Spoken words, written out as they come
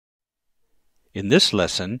In this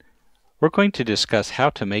lesson, we're going to discuss how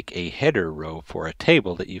to make a header row for a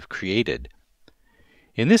table that you've created.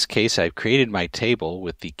 In this case, I've created my table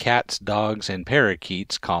with the cats, dogs, and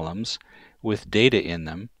parakeets columns with data in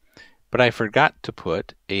them, but I forgot to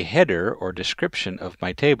put a header or description of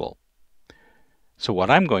my table. So what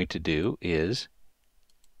I'm going to do is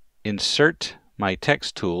insert my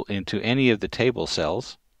text tool into any of the table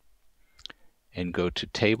cells and go to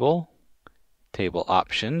Table, Table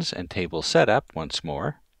Options, and Table Setup once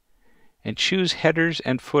more, and choose Headers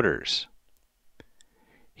and Footers.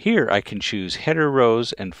 Here I can choose header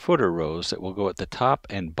rows and footer rows that will go at the top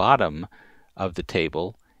and bottom of the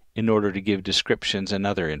table in order to give descriptions and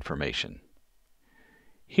other information.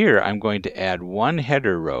 Here I'm going to add one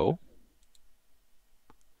header row,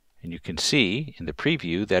 and you can see in the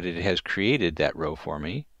preview that it has created that row for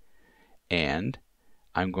me, and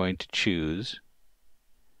I'm going to choose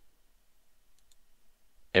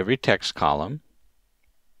every text column,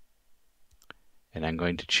 and I'm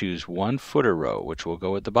going to choose one footer row which will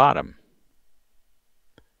go at the bottom.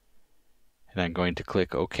 And I'm going to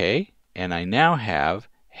click OK, and I now have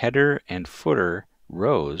header and footer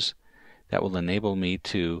rows that will enable me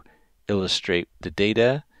to illustrate the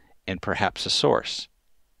data and perhaps a source.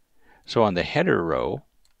 So on the header row,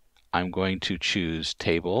 I'm going to choose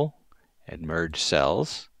Table and Merge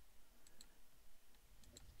Cells,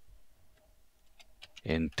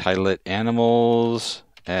 and title it Animals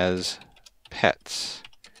as Pets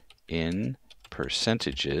in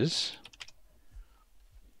percentages.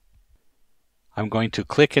 I'm going to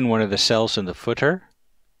click in one of the cells in the footer,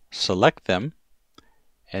 select them,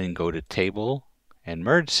 and go to Table and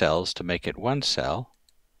Merge Cells to make it one cell.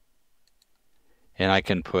 And I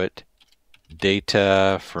can put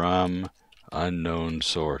data from unknown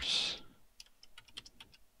source.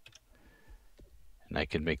 And I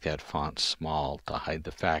can make that font small to hide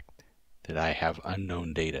the fact that I have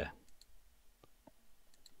unknown data.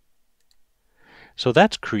 So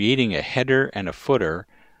that's creating a header and a footer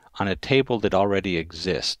on a table that already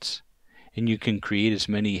exists. And you can create as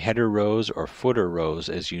many header rows or footer rows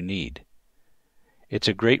as you need. It's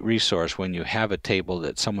a great resource when you have a table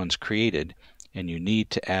that someone's created and you need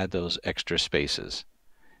to add those extra spaces.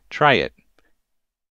 Try it.